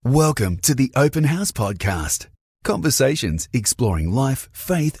Welcome to the Open House Podcast. Conversations exploring life,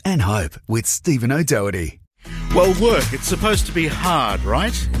 faith and hope with Stephen O'Doherty. Well, work, it's supposed to be hard,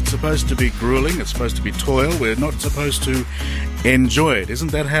 right? It's supposed to be grueling, it's supposed to be toil. We're not supposed to enjoy it.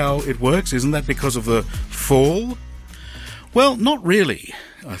 Isn't that how it works? Isn't that because of the fall? Well, not really,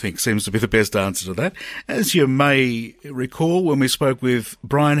 I think seems to be the best answer to that. As you may recall when we spoke with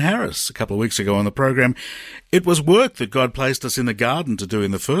Brian Harris a couple of weeks ago on the program, it was work that God placed us in the garden to do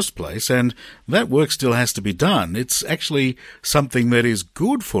in the first place, and that work still has to be done. It's actually something that is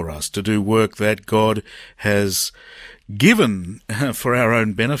good for us to do work that God has given for our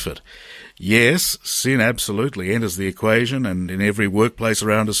own benefit. Yes, sin absolutely enters the equation, and in every workplace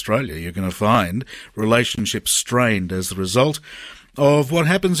around Australia you're going to find relationships strained as the result of what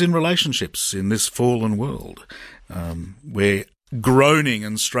happens in relationships in this fallen world. We're groaning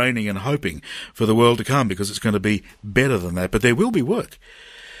and straining and hoping for the world to come because it's going to be better than that, but there will be work,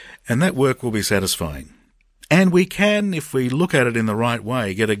 and that work will be satisfying. And we can, if we look at it in the right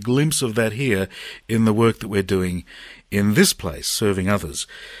way, get a glimpse of that here in the work that we're doing in this place, serving others.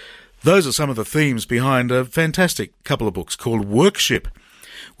 Those are some of the themes behind a fantastic couple of books called Workship.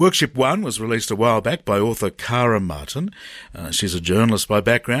 Workship 1 was released a while back by author Cara Martin. She's a journalist by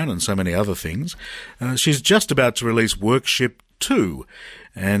background and so many other things. She's just about to release Workship 2,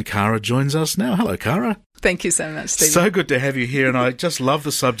 and Cara joins us now. Hello, Cara. Thank you so much, Stephen. So good to have you here, and I just love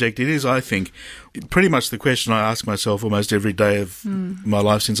the subject. It is, I think, pretty much the question I ask myself almost every day of my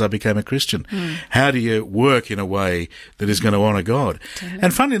life since I became a Christian. How do you work in a way that is going to honour God? Totally.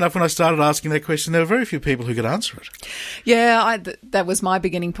 And funnily enough, when I started asking that question, there were very few people who could answer it. Yeah, that was my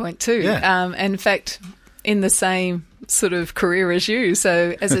beginning point too. Yeah. And in fact, in the same sort of career as you.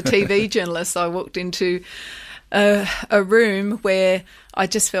 So as a TV journalist, I walked into a room where I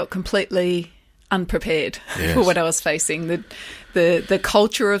just felt completely unprepared for what I was facing. The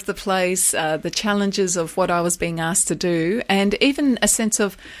culture of the place, the challenges of what I was being asked to do, and even a sense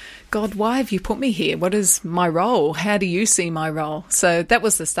of, God, why have you put me here? What is my role? How do you see my role? So that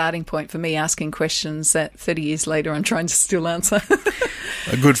was the starting point for me, asking questions that 30 years later I'm trying to still answer.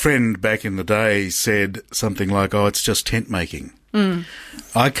 A good friend back in the day said something like, oh, it's just tent making.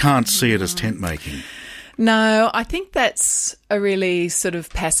 I can't see it as tent making. No, I think that's a really sort of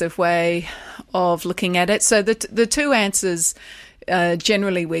passive way of looking at it. So the two answers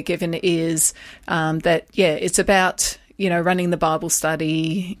generally we're given is that, it's about, running the Bible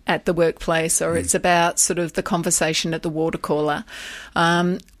study at the workplace, or it's about sort of the conversation at the water cooler.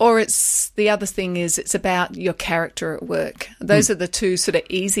 Or it's the other thing is it's about your character at work. Those are the two sort of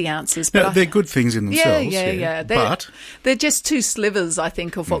easy answers. But they're good things in themselves. Yeah. They're just two slivers, I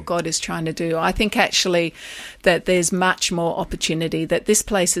think, of what God is trying to do. I think actually that there's much more opportunity, that this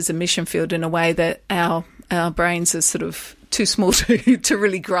place is a mission field in a way that our brains are sort of too small to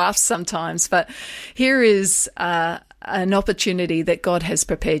really grasp sometimes. But here is an opportunity that God has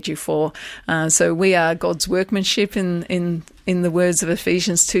prepared you for. So we are God's workmanship in the words of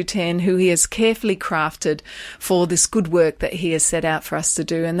Ephesians 2:10, who he has carefully crafted for this good work that he has set out for us to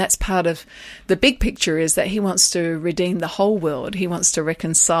do. And that's part of the big picture, is that he wants to redeem the whole world. He wants to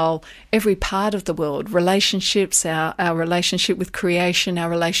reconcile every part of the world, relationships, our relationship with creation, our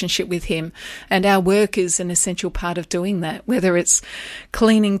relationship with him. And our work is an essential part of doing that, whether it's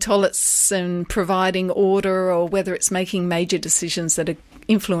cleaning toilets and providing order, or whether it's making major decisions that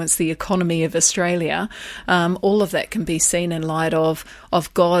influence the economy of Australia. All of that can be seen in light of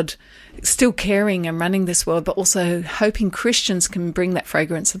God still caring and running this world, but also hoping Christians can bring that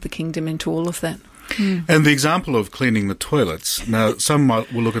fragrance of the kingdom into all of that. And the example of cleaning the toilets, now some will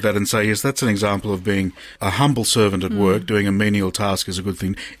look at that and say, yes, that's an example of being a humble servant at work, doing a menial task is a good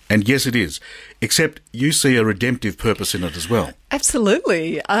thing. And yes, it is, except you see a redemptive purpose in it as well.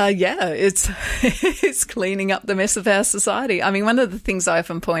 Absolutely. It's cleaning up the mess of our society. I mean, one of the things I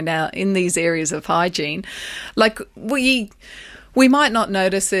often point out in these areas of hygiene, like we might not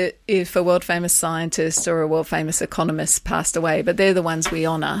notice it if a world-famous scientist or a world-famous economist passed away, but they're the ones we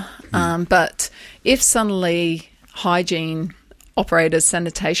honour. But if suddenly hygiene operators,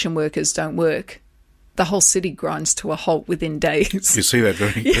 sanitation workers don't work, the whole city grinds to a halt within days. You see that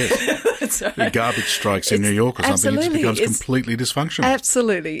very That's right. The garbage strikes in New York or something, it just becomes completely dysfunctional.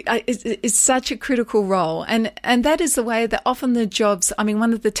 Absolutely. It's such a critical role. And that is the way that often the jobs, I mean,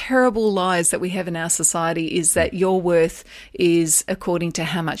 one of the terrible lies that we have in our society is that your worth is according to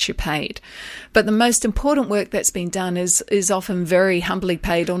how much you're paid. But the most important work that's been done is often very humbly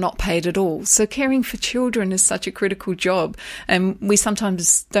paid or not paid at all. So caring for children is such a critical job. And we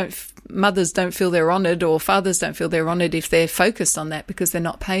sometimes don't mothers don't feel they're honoured or fathers don't feel they're honoured if they're focused on that because they're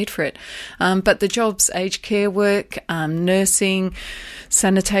not paid for it. But the jobs, aged care work, nursing,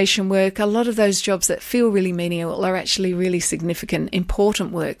 sanitation work, a lot of those jobs that feel really menial are actually really significant,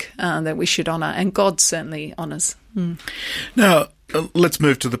 important work that we should honour, and God certainly honours. Now, let's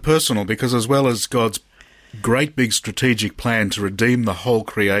move to the personal, because as well as God's great big strategic plan to redeem the whole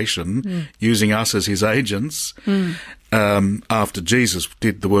creation using us as his agents after Jesus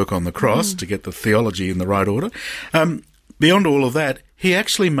did the work on the cross to get the theology in the right order, beyond all of that, he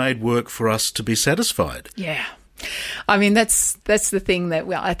actually made work for us to be satisfied. Yeah. I mean, that's the thing that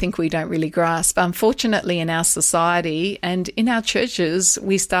I think we don't really grasp. Unfortunately, in our society and in our churches,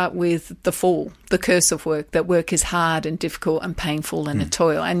 we start with the fall, the curse of work, that work is hard and difficult and painful and a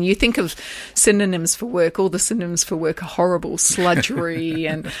toil. And you think of synonyms for work, all the synonyms for work are horrible, sludgery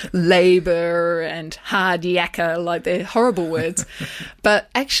and labour and hard yakka, like they're horrible words. But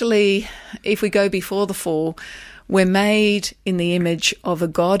actually, if we go before the fall, we're made in the image of a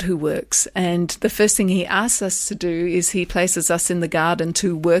God who works, and the first thing he asks us to do is he places us in the garden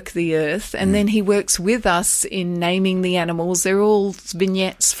to work the earth, and then he works with us in naming the animals. They're all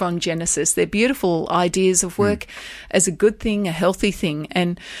vignettes from Genesis. They're beautiful ideas of work as a good thing, a healthy thing.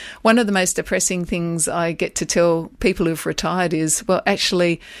 And one of the most depressing things I get to tell people who've retired is, well,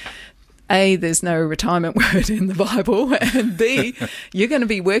 actually, A, there's no retirement word in the Bible, and B, you're going to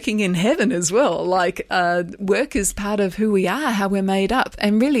be working in heaven as well. Like, work is part of who we are, how we're made up.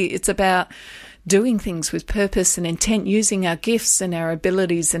 And really, it's about doing things with purpose and intent, using our gifts and our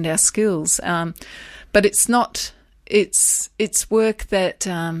abilities and our skills. But it's not... It's work that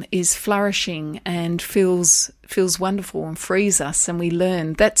is flourishing and feels wonderful and frees us, and we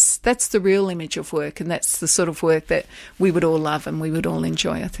learn. That's the real image of work, and that's the sort of work that we would all love and we would all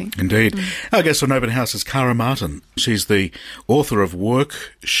enjoy, I think. Indeed. Our guest on Open House is Cara Martin. She's the author of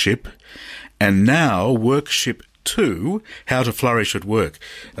Workship, and now Workship 2, How to Flourish at Work,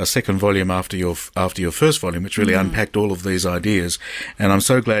 a second volume after your first volume, which really unpacked all of these ideas. And I'm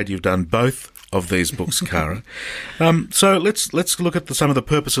so glad you've done both of these books, Cara. So let's look at some of the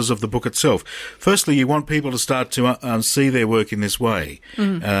purposes of the book itself. Firstly, you want people to start to see their work in this way.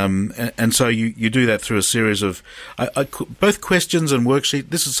 And so you do that through a series of both questions and worksheet.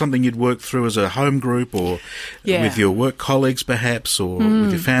 This is something you'd work through as a home group or with your work colleagues perhaps, or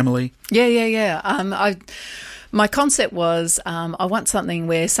with your family. Yeah. My concept was I want something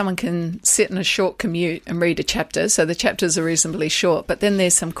where someone can sit in a short commute and read a chapter. So the chapters are reasonably short, but then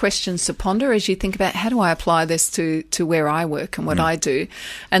there's some questions to ponder as you think about how do I apply this to where I work and what I do.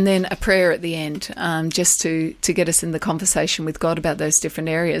 And then a prayer at the end just to get us in the conversation with God about those different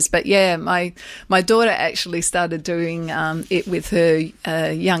areas. But yeah, my daughter actually started doing it with her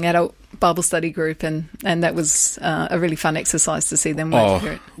young adult Bible study group, and that was a really fun exercise to see them work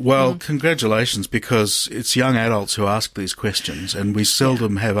through it. Well, congratulations, because it's young adults who ask these questions and we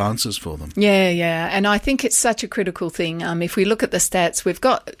seldom have answers for them. Yeah, and I think it's such a critical thing. If we look at the stats, we've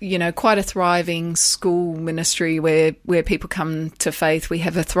got, quite a thriving school ministry where people come to faith. We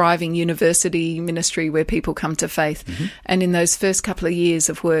have a thriving university ministry where people come to faith. And in those first couple of years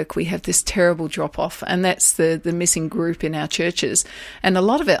of work, we have this terrible drop-off, and that's the missing group in our churches. And a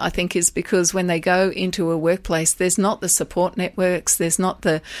lot of it, I think, is because when they go into a workplace, there's not the support networks, there's not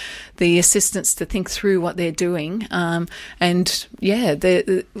the assistance to think through what they're doing.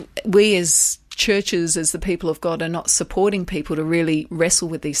 We as churches, as the people of God, are not supporting people to really wrestle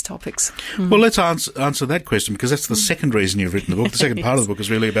with these topics. Well, let's answer that question, because that's the second reason you've written the book. The second part of the book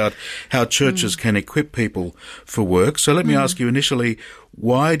is really about how churches can equip people for work. So let me ask you initially,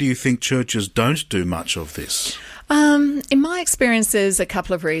 why do you think churches don't do much of this? In my experience, there's a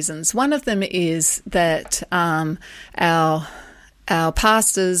couple of reasons. One of them is that our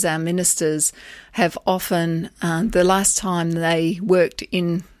pastors, our ministers have often, the last time they worked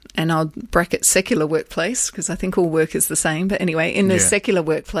in, and I'll bracket secular workplace because I think all work is the same, but anyway, in the secular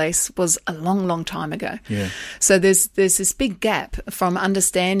workplace was a long, long time ago. Yeah. So there's this big gap from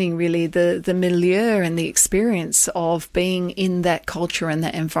understanding really the milieu and the experience of being in that culture and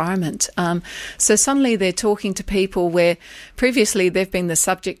that environment. So suddenly they're talking to people where previously they've been the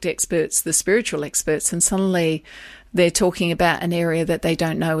subject experts, the spiritual experts, and suddenly they're talking about an area that they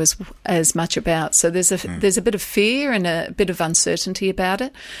don't know as much about. So there's a bit of fear and a bit of uncertainty about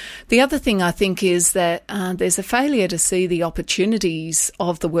it. The other thing I think is that there's a failure to see the opportunities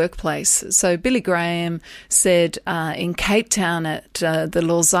of the workplace. So Billy Graham said in Cape Town at the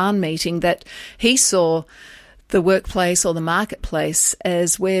Lausanne meeting that he saw the workplace or the marketplace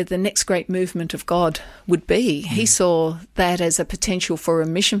as where the next great movement of God would be. He saw that as a potential for a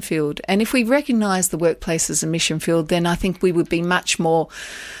mission field. And if we recognise the workplace as a mission field, then I think we would be much more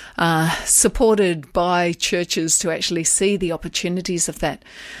supported by churches to actually see the opportunities of that.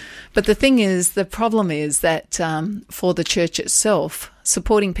 But the problem is that for the church itself,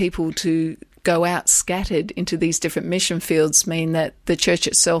 supporting people to go out scattered into these different mission fields mean that the church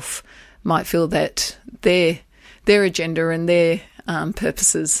itself might feel that their agenda and their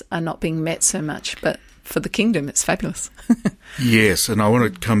purposes are not being met so much. But for the kingdom, it's fabulous. Yes, and I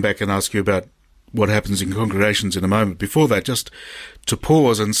want to come back and ask you about what happens in congregations in a moment. Before that, just to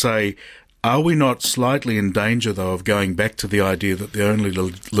pause and say, are we not slightly in danger, though, of going back to the idea that the only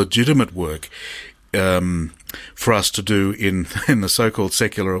legitimate work for us to do in the so-called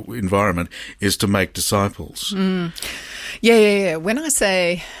secular environment is to make disciples? Yeah. When I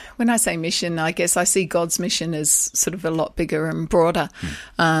say mission, I guess I see God's mission as sort of a lot bigger and broader.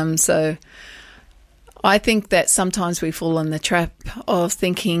 So I think that sometimes we fall in the trap of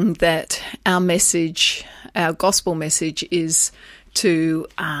thinking that our message, our gospel message, is to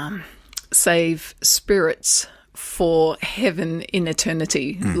save spirits for heaven in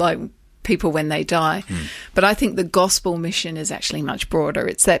eternity, like people when they die. But I think the gospel mission is actually much broader.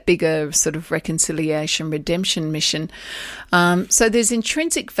 It's that bigger sort of reconciliation, redemption mission. So there's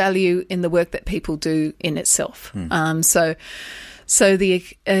intrinsic value in the work that people do in itself. So the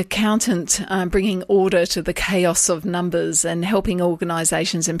accountant bringing order to the chaos of numbers and helping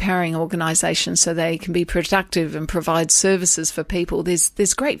organisations, empowering organisations so they can be productive and provide services for people,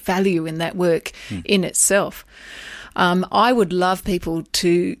 there's great value in that work in itself. I would love people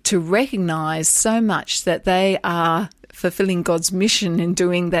to recognise so much that they are fulfilling God's mission in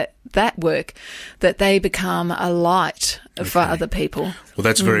doing that work, that they become a light for other people. Well,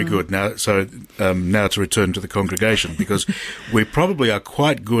 that's very good. Now, now to return to the congregation, because we probably are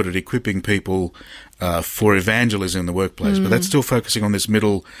quite good at equipping people for evangelism in the workplace, but that's still focusing on this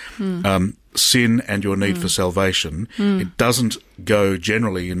middle sin and your need for salvation. It doesn't go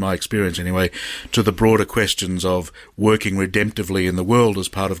generally, in my experience anyway, to the broader questions of working redemptively in the world as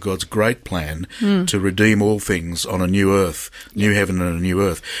part of God's great plan to redeem all things on a new earth, new heaven and a new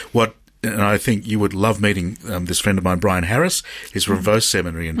earth. And I think you would love meeting this friend of mine, Brian Harris. He's from Vos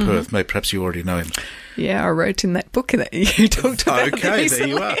Seminary in Perth. Maybe perhaps you already know him. Yeah, I wrote in that book that you talked about. Okay,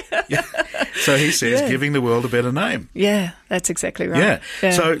 recently. there you are. Yeah. So he says, giving the world a better name. Yeah, that's exactly right. Yeah.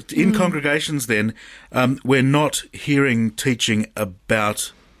 So in congregations then, we're not hearing teaching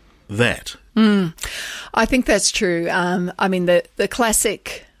about that. I think that's true. I mean, the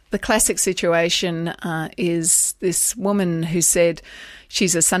classic situation is this woman who said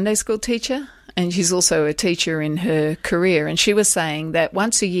she's a Sunday school teacher and she's also a teacher in her career. And she was saying that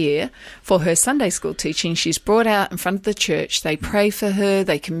once a year for her Sunday school teaching, she's brought out in front of the church. They pray for her,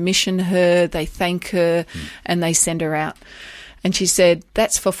 they commission her, they thank her, and they send her out. And she said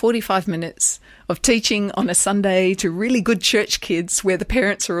that's for 45 minutes of teaching on a Sunday to really good church kids where the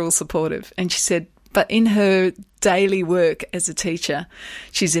parents are all supportive. And she said, but in her daily work as a teacher,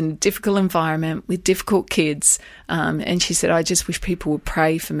 she's in a difficult environment with difficult kids. And she said, I just wish people would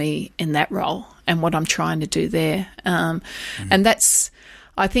pray for me in that role and what I'm trying to do there. And that's,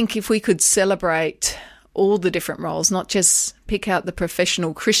 I think if we could celebrate all the different roles, not just pick out the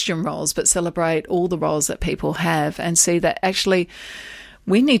professional Christian roles, but celebrate all the roles that people have and see that actually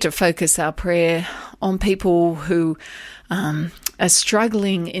we need to focus our prayer on people who are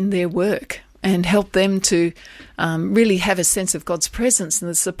struggling in their work and help them to really have a sense of God's presence and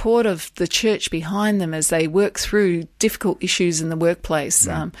the support of the church behind them as they work through difficult issues in the workplace.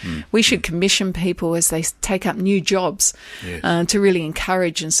 We should commission people as they take up new jobs to really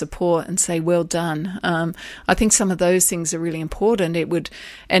encourage and support and say, well done. I think some of those things are really important. It would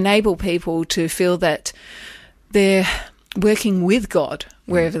enable people to feel that they're working with God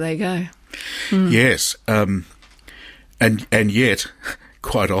wherever they go. Yes, and yet,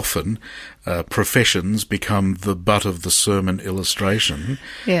 quite often, professions become the butt of the sermon illustration.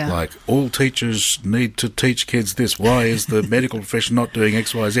 Yeah. Like, all teachers need to teach kids this. Why is the medical profession not doing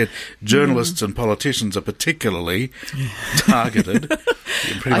X, Y, Z? Journalists and politicians are particularly targeted.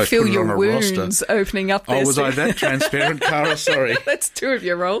 I feel your wounds opening up there. Oh, was I that transparent, Cara? Sorry. That's two of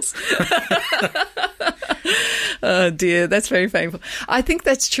your roles. Oh, dear. That's very painful. I think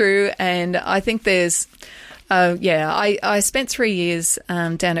that's true. And I think there's... I spent 3 years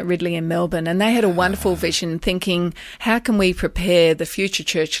down at Ridley in Melbourne, and they had a wonderful vision thinking, how can we prepare the future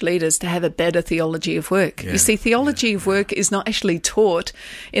church leaders to have a better theology of work? You see, theology of work is not actually taught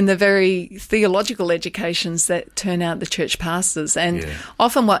in the very theological educations that turn out the church pastors. And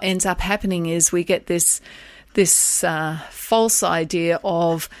often what ends up happening is we get this false idea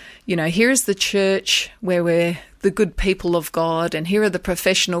of, here is the church where we're the good people of God, and here are the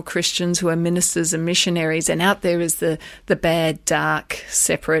professional Christians who are ministers and missionaries, and out there is the bad, dark,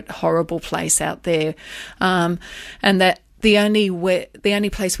 separate, horrible place out there, and that the only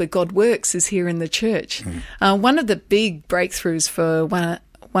place where God works is here in the church. One of the big breakthroughs for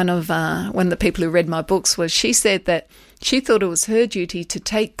one of the people who read my books was she said that she thought it was her duty to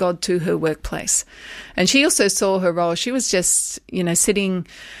take God to her workplace. And she also saw her role. She was just, sitting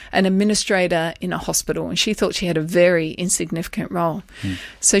an administrator in a hospital, and she thought she had a very insignificant role.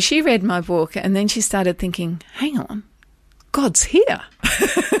 So she read my book, and then she started thinking, hang on, God's here.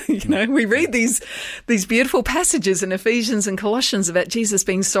 We read these beautiful passages in Ephesians and Colossians about Jesus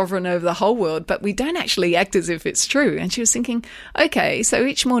being sovereign over the whole world, but we don't actually act as if it's true. And she was thinking, okay, so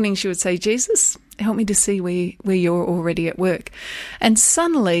each morning she would say, Jesus, help me to see where you're already at work. And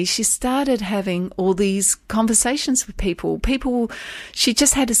suddenly she started having all these conversations with people. She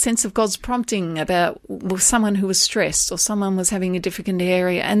just had a sense of God's prompting about someone who was stressed or someone was having a difficult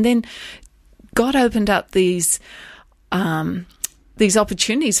area. And then God opened up these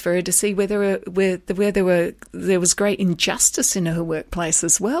opportunities for her to see where there was great injustice in her workplace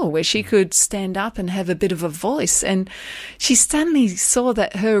as well, where she could stand up and have a bit of a voice. And she suddenly saw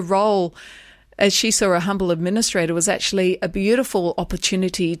that her role, as she saw a humble administrator, was actually a beautiful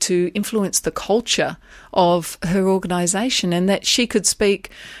opportunity to influence the culture of her organisation, and that she could speak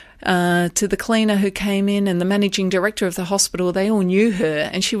to the cleaner who came in and the managing director of the hospital. They all knew her,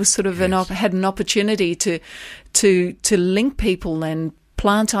 and she was sort of had an opportunity to link people and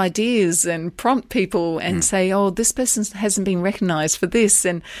plant ideas and prompt people and say, oh, this person hasn't been recognised for this.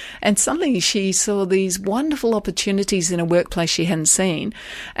 And suddenly she saw these wonderful opportunities in a workplace she hadn't seen.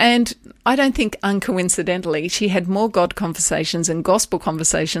 And I don't think uncoincidentally, she had more God conversations and gospel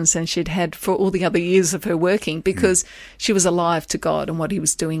conversations than she'd had for all the other years of her working, because she was alive to God and what he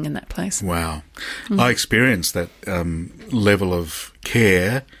was doing in that place. Wow. I experienced that level of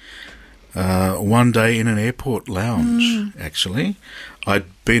care one day in an airport lounge, actually. I'd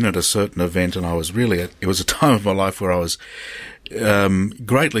been at a certain event, and I was it was a time of my life where I was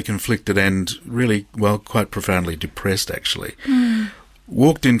greatly conflicted and really, quite profoundly depressed, actually.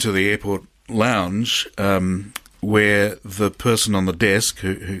 Walked into the airport lounge where the person on the desk,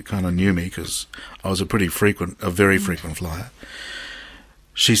 who kind of knew me because I was a very frequent flyer,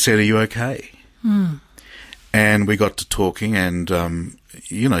 she said, "Are you okay?" And we got to talking, and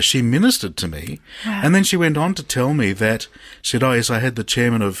she ministered to me. Wow. And then she went on to tell me that, she said, oh yes, I had the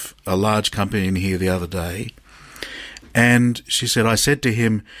chairman of a large company in here the other day, and she said, I said to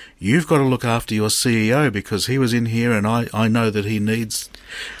him, you've got to look after your CEO because he was in here and I know that he needs...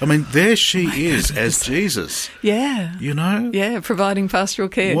 I mean, there she is as Jesus. Yeah. Yeah, providing pastoral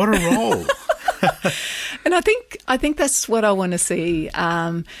care. What a role. And I think that's what I want to see.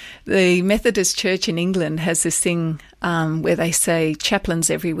 The Methodist Church in England has this thing where they say chaplains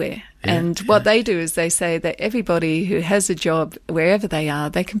everywhere. Yeah, and what they do is they say that everybody who has a job, wherever they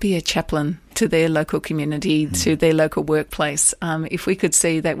are, they can be a chaplain to their local community, to their local workplace. If we could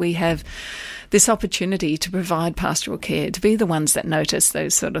see that we have this opportunity to provide pastoral care, to be the ones that notice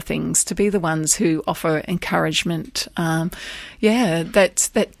those sort of things, to be the ones who offer encouragement,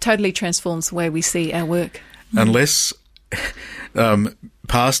 that totally transforms the way we see our work. Unless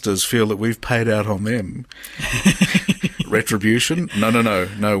pastors feel that we've paid out on them. Retribution?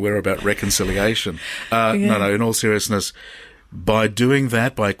 No, we're about reconciliation. No, in all seriousness, by doing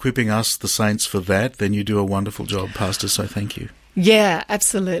that, by equipping us, the saints, for that, then you do a wonderful job, Pastor, so thank you. Yeah,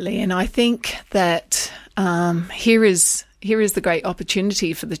 absolutely. And I think that here is the great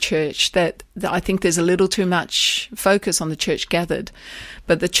opportunity for the church, that I think there's a little too much focus on the church gathered,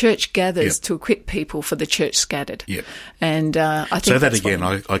 but the church gathers to equip people for the church scattered. Yep. And I think so that again,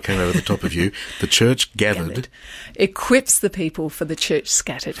 I came over the top of you. The church gathered equips the people for the church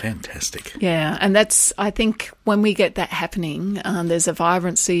scattered. Fantastic. Yeah, and that's, I think, when we get that happening, there's a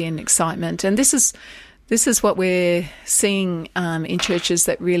vibrancy and excitement, and this is what we're seeing in churches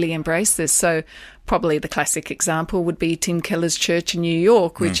that really embrace this. So probably the classic example would be Tim Keller's church in New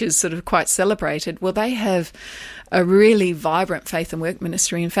York, which is sort of quite celebrated. Well, they have a really vibrant faith and work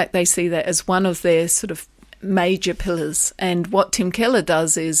ministry. In fact, they see that as one of their sort of major pillars. And what Tim Keller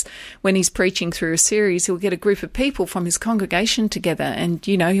does is, when he's preaching through a series, he'll get a group of people from his congregation together, and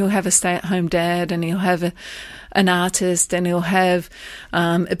he'll have a stay-at-home dad, and he'll have an artist, and he'll have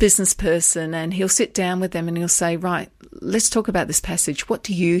a business person, and he'll sit down with them and he'll say, right, let's talk about this passage. What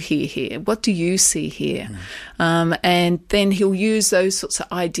do you hear here? What do you see here? And then he'll use those sorts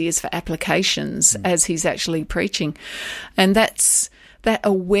of ideas for applications as he's actually preaching. And that's that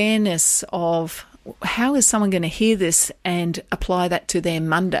awareness of how is someone going to hear this and apply that to their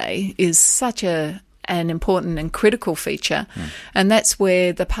Monday is such an important and critical feature. And that's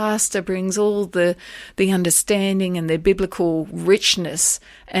where the pastor brings all the understanding and their biblical richness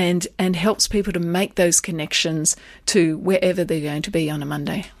and helps people to make those connections to wherever they're going to be on a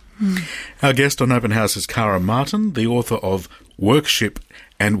Monday. Our guest on Open House is Kara Martin, the author of Workship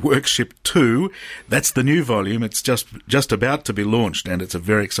and Workship 2. That's the new volume. It's just about to be launched, and it's a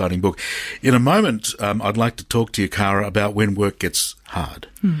very exciting book. In a moment, I'd like to talk to you, Kara, about when work gets hard.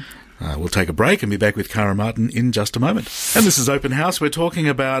 We'll take a break and be back with Kara Martin in just a moment. And this is Open House. We're talking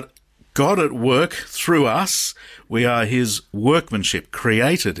about God at work through us. We are his workmanship,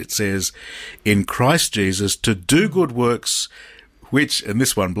 created, it says, in Christ Jesus to do good works, which, and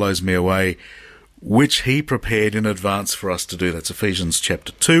this one blows me away, which he prepared in advance for us to do. That's Ephesians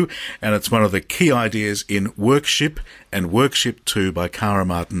chapter 2, and it's one of the key ideas in Workship and Workship 2 by Kara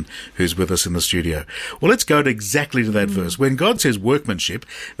Martin, who's with us in the studio. Well, let's go exactly to that verse. When God says workmanship,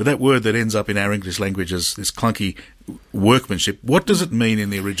 that word that ends up in our English language as this clunky workmanship, what does it mean in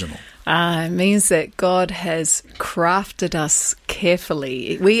the original? It means that God has crafted us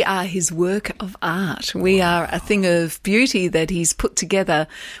carefully. We are his work of art. We are a thing of beauty that he's put together.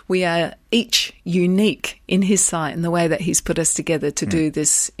 We are each unique in his sight in the way that he's put us together to do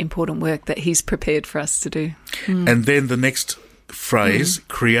this important work that he's prepared for us to do. And then the next phrase,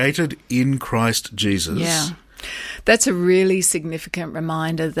 created in Christ Jesus. Yeah. That's a really significant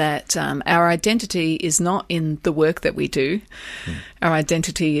reminder that our identity is not in the work that we do. Our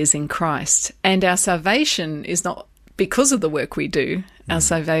identity is in Christ. And our salvation is not because of the work we do. Our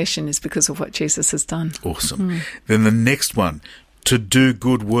salvation is because of what Jesus has done. Awesome. Then the next one, to do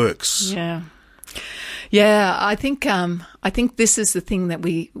good works. Yeah, I think this is the thing that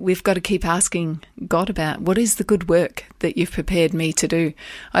we've got to keep asking God about. What is the good work that you've prepared me to do?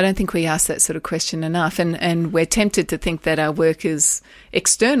 I don't think we ask that sort of question enough, and we're tempted to think that our work is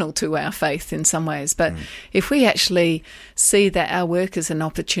external to our faith in some ways. But if we actually see that our work is an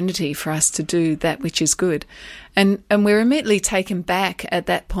opportunity for us to do that which is good, and we're immediately taken back at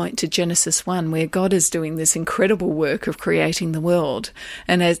that point to Genesis 1, where God is doing this incredible work of creating the world.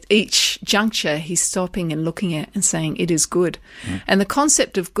 And at each juncture, he's stopping and looking at and saying, it is good. And the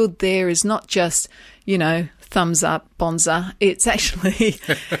concept of good there is not just, thumbs up, bonza. It's actually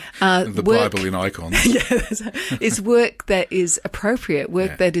the work, Bible in icons. It's work that is appropriate,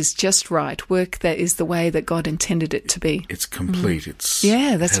 work that is just right, work that is the way that God intended it to be. It's complete. That's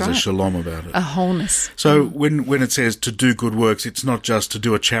right. It has a shalom about it. A wholeness. So when it says to do good works, it's not just to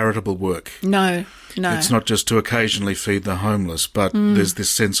do a charitable work. No. It's not just to occasionally feed the homeless, but there's this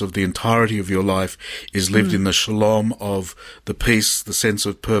sense of the entirety of your life is lived in the shalom of the peace, the sense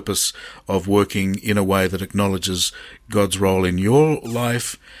of purpose of working in a way that acknowledges God's role in your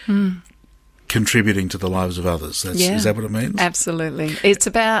life, contributing to the lives of others. Is that what it means? Absolutely. It's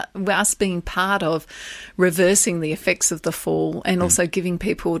about us being part of reversing the effects of the fall and also giving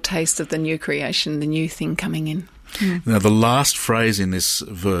people a taste of the new creation, the new thing coming in. Now, the last phrase in this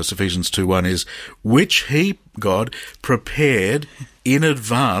verse, Ephesians 2:1, is, which he, God, prepared in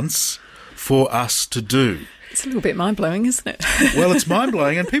advance for us to do. It's a little bit mind-blowing, isn't it? Well, it's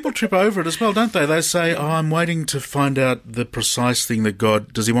mind-blowing, and people trip over it as well, don't they? They say, I'm waiting to find out the precise thing that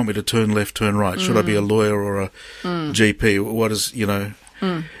God, does he want me to turn left, turn right? Should I be a lawyer or a GP? What is,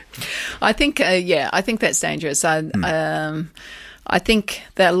 I think, I think that's dangerous. I think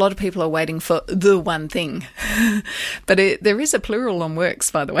that a lot of people are waiting for the one thing. But there is a plural on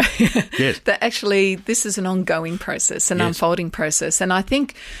works, by the way. Yes. That actually this is an ongoing process, an unfolding process. And I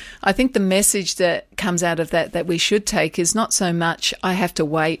think the message that comes out of that we should take is not so much I have to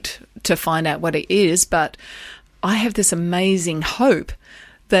wait to find out what it is, but I have this amazing hope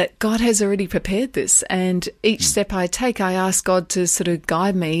that God has already prepared this. And each step I take, I ask God to sort of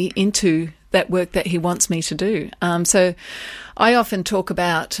guide me into that work that he wants me to do. So I often talk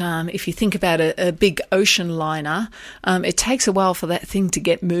about, if you think about a big ocean liner, it takes a while for that thing to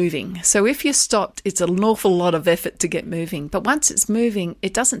get moving. So if you're stopped, it's an awful lot of effort to get moving. But once it's moving,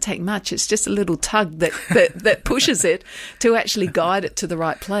 it doesn't take much. It's just a little tug that pushes it to actually guide it to the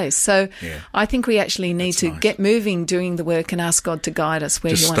right place. So I think we actually need to get moving, doing the work, and ask God to guide us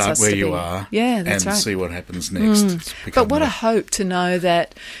where he wants us to be. Just start where you are and see what happens next. But what a hope to know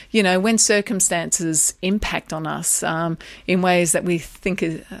that, when circumstances impact on us in ways that we think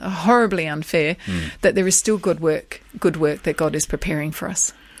is horribly unfair, that there is still good work that God is preparing for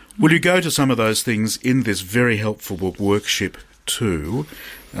us. Will you go to some of those things in this very helpful book, Workship too.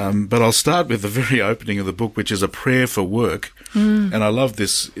 But I'll start with the very opening of the book, which is a prayer for work. And I love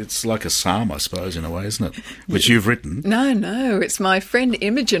this. It's like a psalm, I suppose, in a way, isn't it? Which you've written. No. It's my friend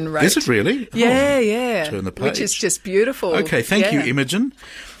Imogen wrote. Is it really? Yeah. Turn the page. Which is just beautiful. Okay, thank you, Imogen.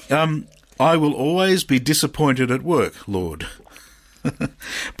 I will always be disappointed at work, Lord.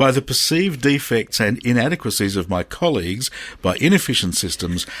 By the perceived defects and inadequacies of my colleagues, by inefficient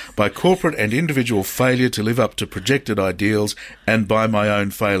systems, by corporate and individual failure to live up to projected ideals, and by my own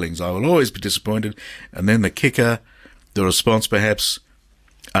failings. I will always be disappointed. And then the kicker, the response perhaps,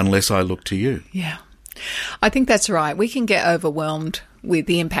 unless I look to you. Yeah. I think that's right. We can get overwhelmed with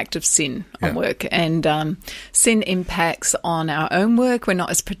the impact of sin on work, and sin impacts on our own work. We're not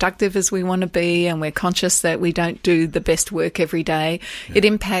as productive as we want to be, and we're conscious that we don't do the best work every day. It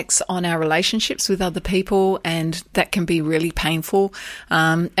impacts on our relationships with other people, and that can be really painful.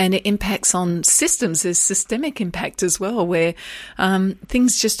 And it impacts on systems. There's systemic impact as well, where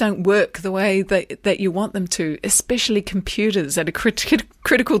things just don't work the way that you want them to, especially computers at a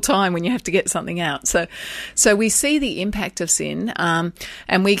critical time when you have to get something out. So we see the impact of sin,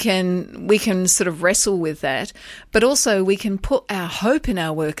 and we can sort of wrestle with that, but also we can put our hope in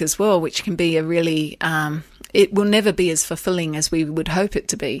our work as well, which can be a really, it will never be as fulfilling as we would hope it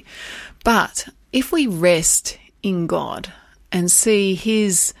to be. But if we rest in God and see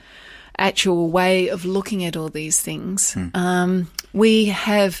His actual way of looking at all these things, we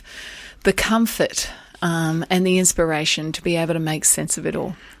have the comfort and the inspiration to be able to make sense of it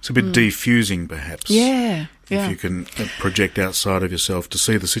all. It's a bit defusing, perhaps. Yeah. If you can project outside of yourself to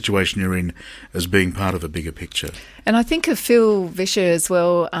see the situation you're in as being part of a bigger picture. And I think of Phil Vischer as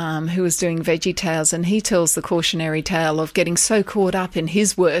well, who was doing Veggie Tales, and he tells the cautionary tale of getting so caught up in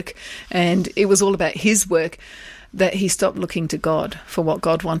his work, and it was all about his work, that he stopped looking to God for what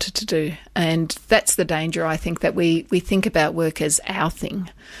God wanted to do. And that's the danger, I think, that we think about work as our thing.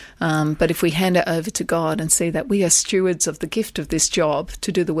 But if we hand it over to God and see that we are stewards of the gift of this job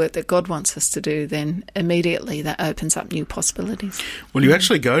to do the work that God wants us to do, then immediately that opens up new possibilities. Well, you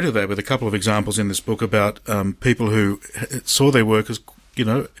actually go to that with a couple of examples in this book about people who saw their work as,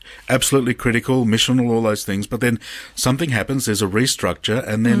 absolutely critical, missional, all those things, but then something happens, there's a restructure,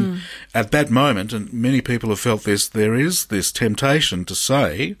 and then at that moment, and many people have felt this, there is this temptation to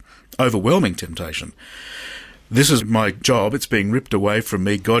say, overwhelming temptation, this is my job, it's being ripped away from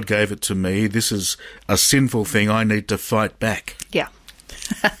me, God gave it to me, this is a sinful thing, I need to fight back. Yeah.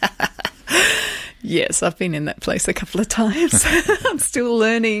 Yes, I've been in that place a couple of times. I'm still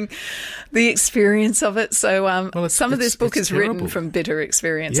learning the experience of it. So some of this book is written from bitter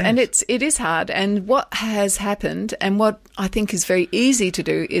experience, and it is hard. And what has happened, and what I think is very easy to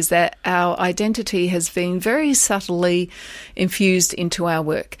do, is that our identity has been very subtly infused into our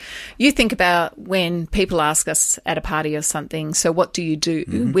work. You think about when people ask us at a party or something, so what do you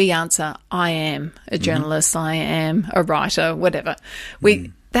do? We answer, I am a journalist, I am a writer, whatever.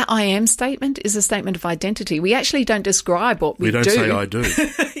 That I am statement is a statement of identity. We actually don't describe what we do. We don't say I do.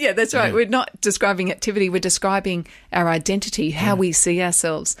 Yeah, that's right. Yeah. We're not describing activity. We're describing our identity, how we see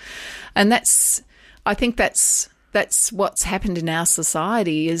ourselves. And I think that's what's happened in our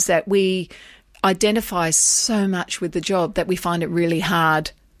society, is that we identify so much with the job that we find it really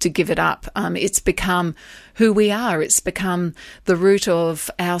hard to give it up. It's become who we are. It's become the root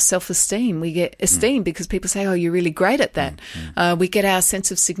of our self-esteem. We get esteem because people say, oh, you're really great at that. We get our sense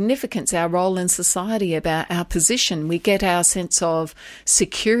of significance, our role in society, about our position. We get our sense of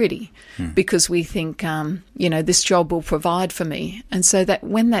security because we think, this job will provide for me. And so that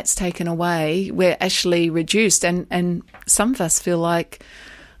when that's taken away, we're actually reduced. And some of us feel like,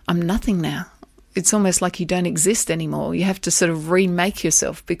 I'm nothing now. It's almost like you don't exist anymore. You have to sort of remake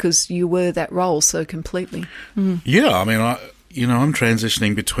yourself because you were that role so completely. Yeah, I mean, I'm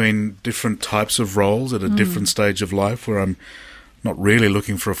transitioning between different types of roles at a different stage of life where I'm not really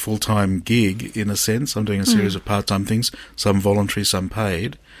looking for a full-time gig in a sense. I'm doing a series of part-time things, some voluntary, some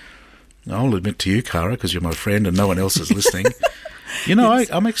paid. I'll admit to you, Cara, because you're my friend and no one else is listening, yes.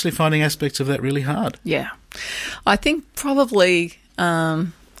 I'm actually finding aspects of that really hard. Yeah. I think probably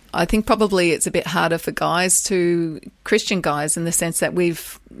it's a bit harder for Christian guys, in the sense that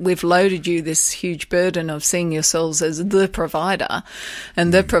we've loaded you this huge burden of seeing yourselves as the provider,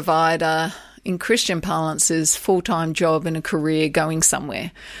 and the provider in Christian parlance is full-time job and a career going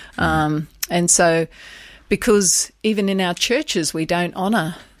somewhere. And so, because even in our churches we don't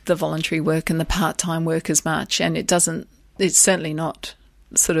honour the voluntary work and the part-time work as much, and it's certainly not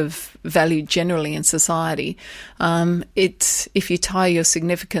sort of valued generally in society. If you tie your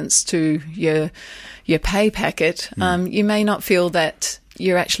significance to your pay packet, you may not feel that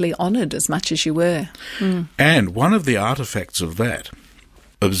you're actually honoured as much as you were. And one of the artefacts of that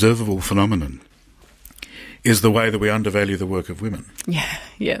observable phenomenon is the way that we undervalue the work of women.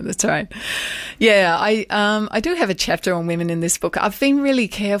 Yeah, that's right. Yeah, I do have a chapter on women in this book. I've been really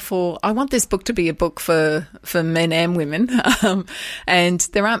careful. I want this book to be a book for men and women, and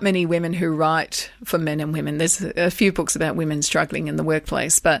there aren't many women who write for men and women. There's a few books about women struggling in the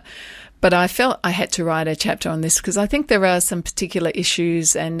workplace, but I felt I had to write a chapter on this because I think there are some particular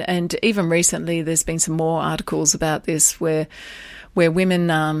issues, and even recently there's been some more articles about this where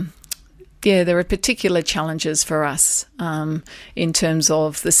women, there are particular challenges for us in terms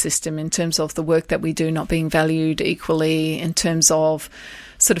of the system, in terms of the work that we do not being valued equally, in terms of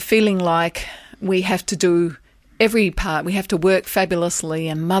sort of feeling like we have to do every part. We have to work fabulously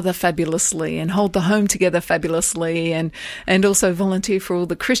and mother fabulously and hold the home together fabulously and also volunteer for all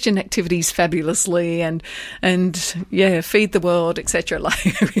the Christian activities fabulously and feed the world, etc. Like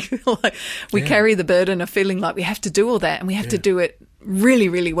we feel like we carry the burden of feeling like we have to do all that and we have to do it really,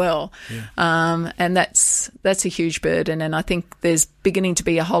 really well. And that's a huge burden. And I think there's beginning to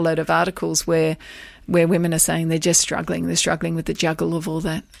be a whole load of articles where women are saying they're just struggling. They're struggling with the juggle of all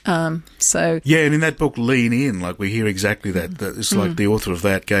that. And in that book, Lean In, like we hear exactly that. It's like the author of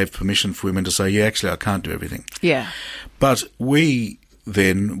that gave permission for women to say, actually, I can't do everything. Yeah. But we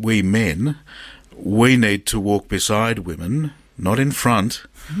men, we need to walk beside women, not in front,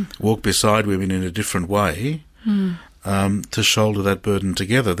 walk beside women in a different way. To shoulder that burden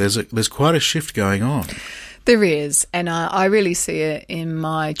together. There's quite a shift going on. There is, and I really see it in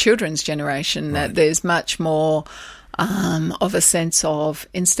my children's generation that there's much more of a sense of,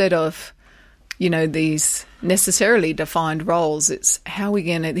 instead of, these necessarily defined roles, it's how we're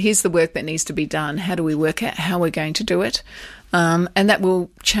going to, here's the work that needs to be done, how do we work out how we're going to do it? And that will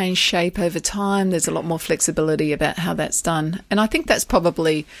change shape over time. There's a lot more flexibility about how that's done. And I think that's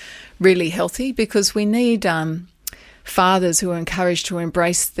probably really healthy because we need fathers who are encouraged to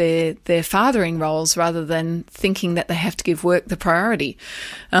embrace their fathering roles rather than thinking that they have to give work the priority.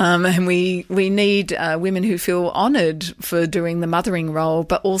 And we need women who feel honoured for doing the mothering role,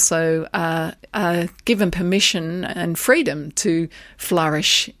 but also given permission and freedom to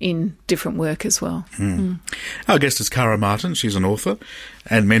flourish in different work as well. Our guest is Cara Martin. She's an author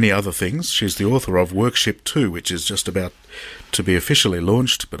and many other things. She's the author of Workship 2, which is just about to be officially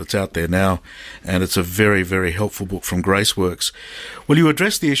launched, but it's out there now, and it's a very, very helpful book from Graceworks. Well, you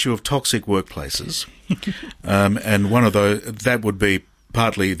address the issue of toxic workplaces, and one of those, that would be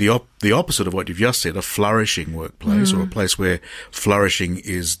partly the opposite of what you've just said, a flourishing workplace or a place where flourishing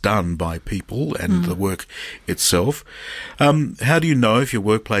is done by people and the work itself. How do you know if your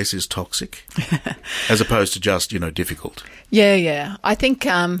workplace is toxic as opposed to just, difficult? Yeah. I think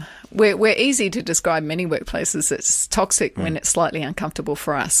we're easy to describe many workplaces as toxic when it's slightly uncomfortable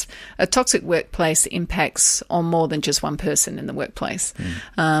for us. A toxic workplace impacts on more than just one person in the workplace.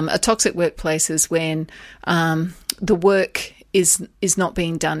 A toxic workplace is when the work is not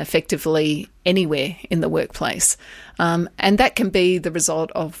being done effectively anywhere in the workplace. And that can be the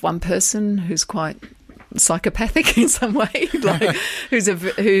result of one person who's quite psychopathic in some way, like who's a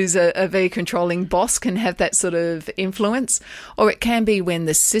very controlling boss can have that sort of influence, or it can be when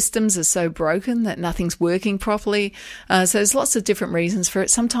the systems are so broken that nothing's working properly. So there's lots of different reasons for it.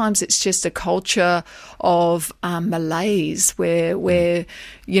 Sometimes it's just a culture of malaise where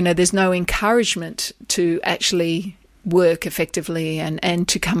there's no encouragement to actually work effectively and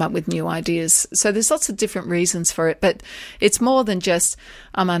to come up with new ideas. So there's lots of different reasons for it, but it's more than just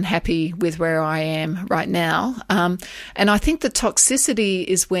I'm unhappy with where I am right now. And I think the toxicity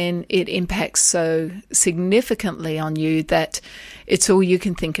is when it impacts so significantly on you that it's all you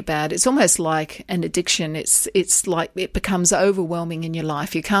can think about. It's almost like an addiction. It's like it becomes overwhelming in your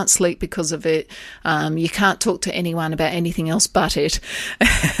life. You can't sleep because of it. You can't talk to anyone about anything else but it.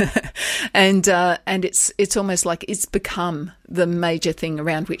 and it's almost like it's become the major thing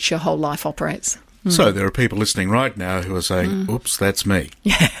around which your whole life operates. So there are people listening right now who are saying, oops, that's me.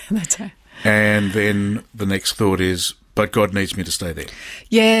 Yeah, that's right. And then the next thought is, but God needs me to stay there.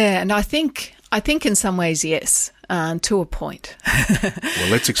 Yeah, and I think in some ways, yes, to a point. Well,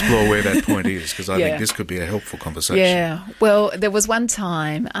 let's explore where that point is, because I think this could be a helpful conversation. Yeah. Well, there was one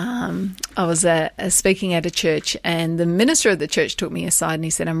time I was speaking at a church, and the minister of the church took me aside and he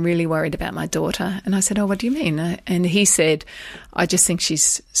said, I'm really worried about my daughter. And I said, oh, what do you mean? And he said, I just think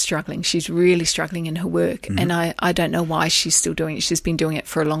she's struggling. She's really struggling in her work. And I don't know why she's still doing it. She's been doing it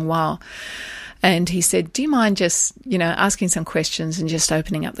for a long while. And he said, do you mind just, asking some questions and just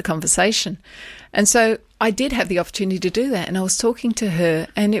opening up the conversation? And so I did have the opportunity to do that. And I was talking to her,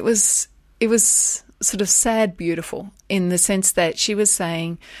 and it was sort of sad, beautiful, in the sense that she was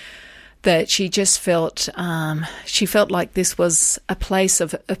saying that she just felt like this was a place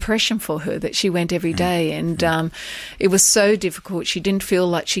of oppression for her, that she went every day, and it was so difficult. She didn't feel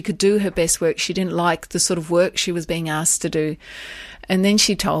like she could do her best work. She didn't like the sort of work she was being asked to do. And then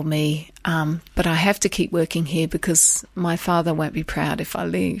she told me, but I have to keep working here because my father won't be proud if I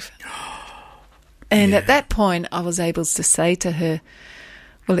leave. And at that point, I was able to say to her,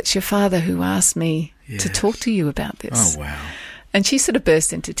 well, it's your father who asked me to talk to you about this. Oh, wow. And she sort of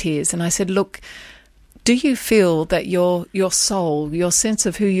burst into tears. And I said, look, do you feel that your soul, your sense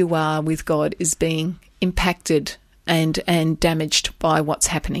of who you are with God is being impacted and damaged by what's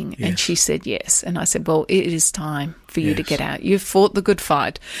happening? Yes. And she said yes. And I said, well, it is time for you to get out. You've fought the good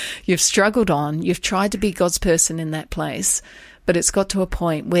fight. You've struggled on. You've tried to be God's person in that place. But it's got to a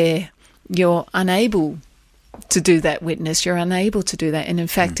point where you're unable to do that witness. You're unable to do that. And in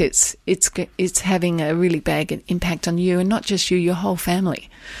fact, it's having a really bad impact on you, and not just you, your whole family.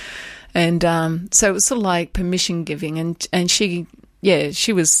 And so it was sort of like permission giving. And she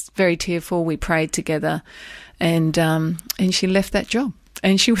was very tearful. We prayed together, and she left that job.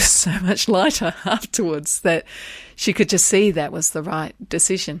 And she was so much lighter afterwards that she could just see that was the right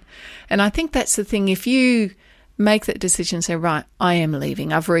decision. And I think that's the thing. If you make that decision and say, right, I am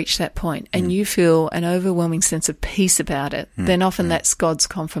leaving, I've reached that point, and you feel an overwhelming sense of peace about it, then often that's God's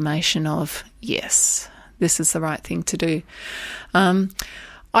confirmation of, yes, this is the right thing to do.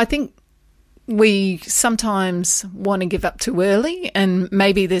 I think we sometimes want to give up too early, and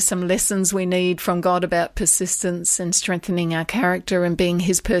maybe there's some lessons we need from God about persistence and strengthening our character and being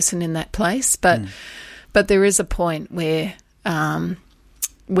his person in that place. But there is a point where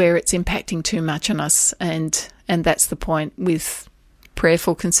it's impacting too much on us, and that's the point with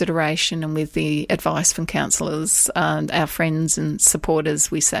prayerful consideration and with the advice from counsellors and our friends and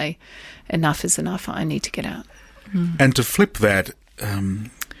supporters. We say, enough is enough, I need to get out. And to flip that,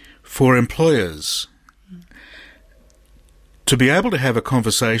 for employers, to be able to have a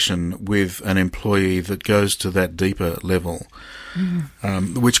conversation with an employee that goes to that deeper level,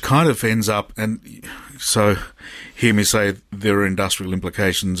 which kind of ends up, and so hear me say there are industrial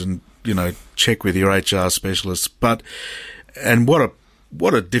implications, and check with your HR specialists. And what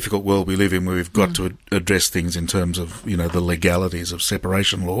a difficult world we live in, where we've got to address things in terms of the legalities of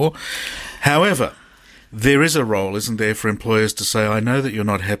separation law. However, there is a role, isn't there, for employers to say, I know that you're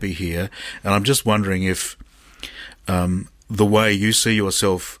not happy here, and I'm just wondering if the way you see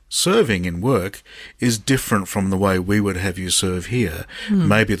yourself serving in work is different from the way we would have you serve here.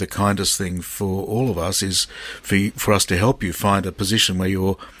 Maybe the kindest thing for all of us is for us to help you find a position where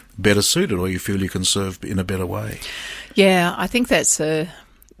you're better suited, or you feel you can serve in a better way. Yeah, I think that's a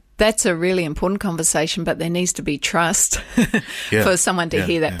really important conversation, but there needs to be trust for someone to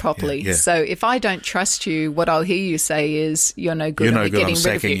hear that properly. Yeah. So if I don't trust you, what I'll hear you say is, you're no good at getting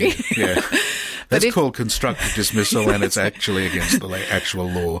rid of you. Yeah. That's called constructive dismissal, and it's actually against the actual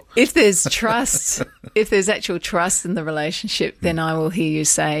law. If there's trust, if there's actual trust in the relationship, then I will hear you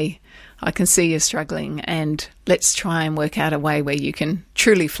say, I can see you're struggling, and let's try and work out a way where you can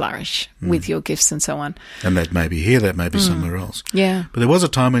truly flourish with your gifts and so on. And that may be here, that may be somewhere else. Yeah. But there was a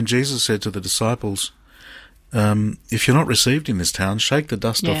time when Jesus said to the disciples, if you're not received in this town, shake the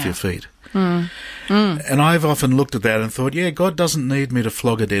dust off your feet. And I've often looked at that and thought, God doesn't need me to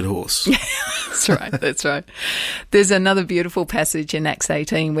flog a dead horse. That's right. There's another beautiful passage in Acts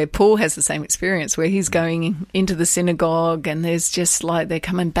 18 where Paul has the same experience, where he's going into the synagogue and there's just like they're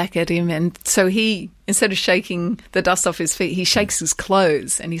coming back at him. And so he, instead of shaking the dust off his feet, he shakes his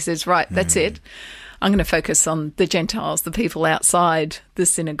clothes and he says, right, that's it. I'm going to focus on the Gentiles, the people outside the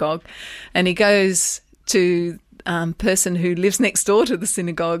synagogue. And he goes to person who lives next door to the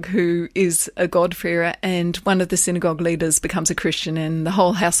synagogue, who is a God-fearer, and one of the synagogue leaders becomes a Christian, and the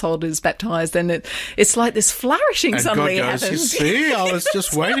whole household is baptised, and it's like this flourishing and suddenly God goes, happens. You see, I was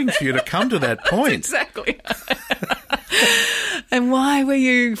just waiting for you to come to that point. Exactly. And why were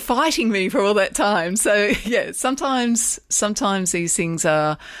you fighting me for all that time? So, sometimes these things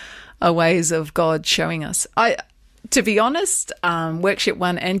are ways of God showing us. To be honest, Workshop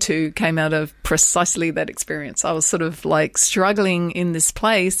 1 and 2 came out of precisely that experience. I was sort of like struggling in this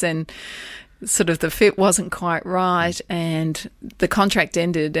place, and sort of the fit wasn't quite right, and the contract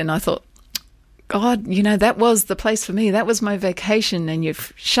ended, and I thought, God, that was the place for me. That was my vacation, and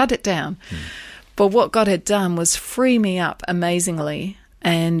you've shut it down. But what God had done was free me up amazingly,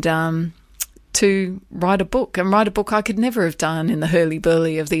 and to write a book I could never have done in the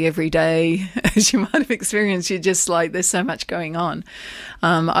hurly-burly of the everyday, as you might have experienced. You're just like, there's so much going on.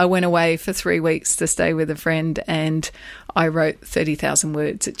 I went away for 3 weeks to stay with a friend, and I wrote 30,000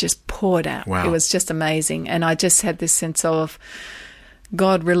 words. It just poured out. Wow. It was just amazing. And I just had this sense of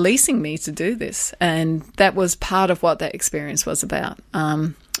God releasing me to do this. And that was part of what that experience was about.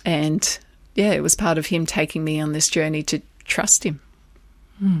 And yeah, it was part of him taking me on this journey to trust him.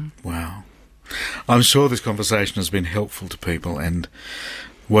 Wow. I'm sure this conversation has been helpful to people, and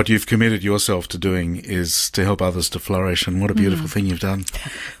what you've committed yourself to doing is to help others to flourish, and what a beautiful thing you've done.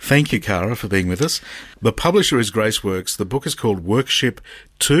 Thank you, Kara, for being with us. The publisher is Graceworks. The book is called Workship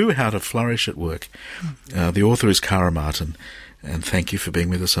 2, How to Flourish at Work. The author is Kara Martin, and thank you for being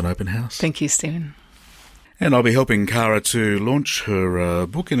with us on Open House. Thank you, Stephen. And I'll be helping Kara to launch her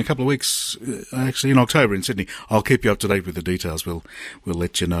book in a couple of weeks, actually in October in Sydney. I'll keep you up to date with the details. We'll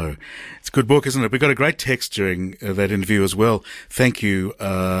let you know. It's a good book, isn't it? We got a great text during that interview as well. Thank you,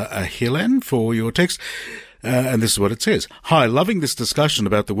 Ahilan, for your text. And this is what it says. Hi, loving this discussion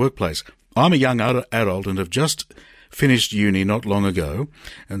about the workplace. I'm a young adult and have just finished uni not long ago,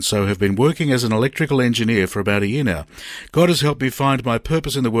 and so have been working as an electrical engineer for about a year now. God has helped me find my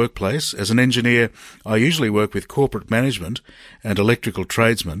purpose in the workplace. As an engineer, I usually work with corporate management and electrical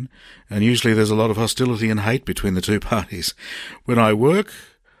tradesmen, and usually there's a lot of hostility and hate between the two parties. When I work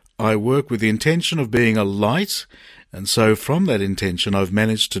with the intention of being a light, and so from that intention I've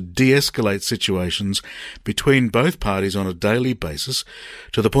managed to de-escalate situations between both parties on a daily basis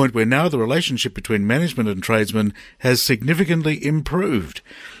to the point where now the relationship between management and tradesmen has significantly improved,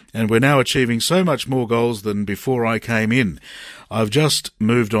 and we're now achieving so much more goals than before I came in. I've just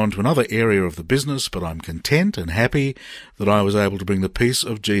moved on to another area of the business, but I'm content and happy that I was able to bring the peace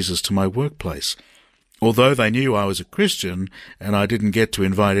of Jesus to my workplace. Although they knew I was a Christian and I didn't get to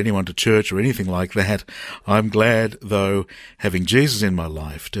invite anyone to church or anything like that, I'm glad, though, having Jesus in my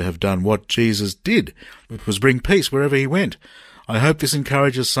life, to have done what Jesus did, which was bring peace wherever he went. I hope this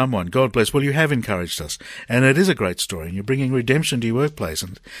encourages someone. God bless. Well, you have encouraged us, and it is a great story, and you're bringing redemption to your workplace,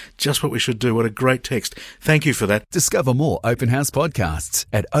 and just what we should do. What a great text. Thank you for that. Discover more Open House podcasts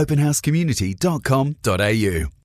at openhousecommunity.com.au.